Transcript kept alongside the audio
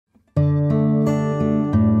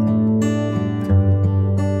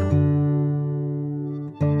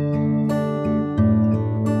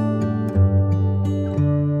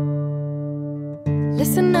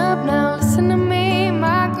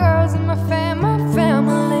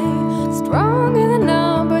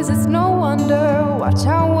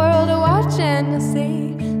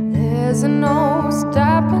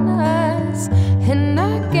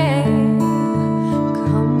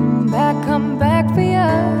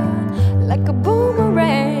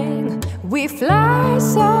We fly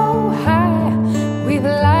so high, we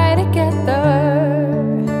fly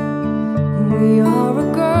together. We are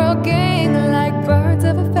a girl gang like birds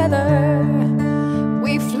of a feather.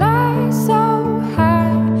 We fly so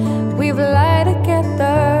high, we fly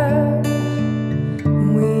together.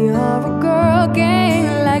 We are a girl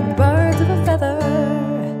gang like birds of a feather.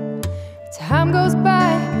 Time goes by,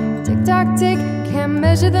 tick tock tick, can't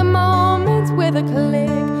measure the moments with a click.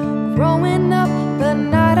 Growing up but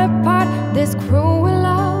not apart, this crew will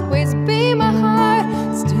always be my heart.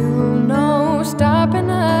 Still no stopping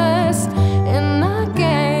us in the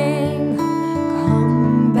gang.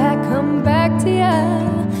 Come back to ya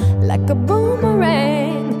like a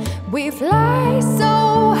boomerang. We fly so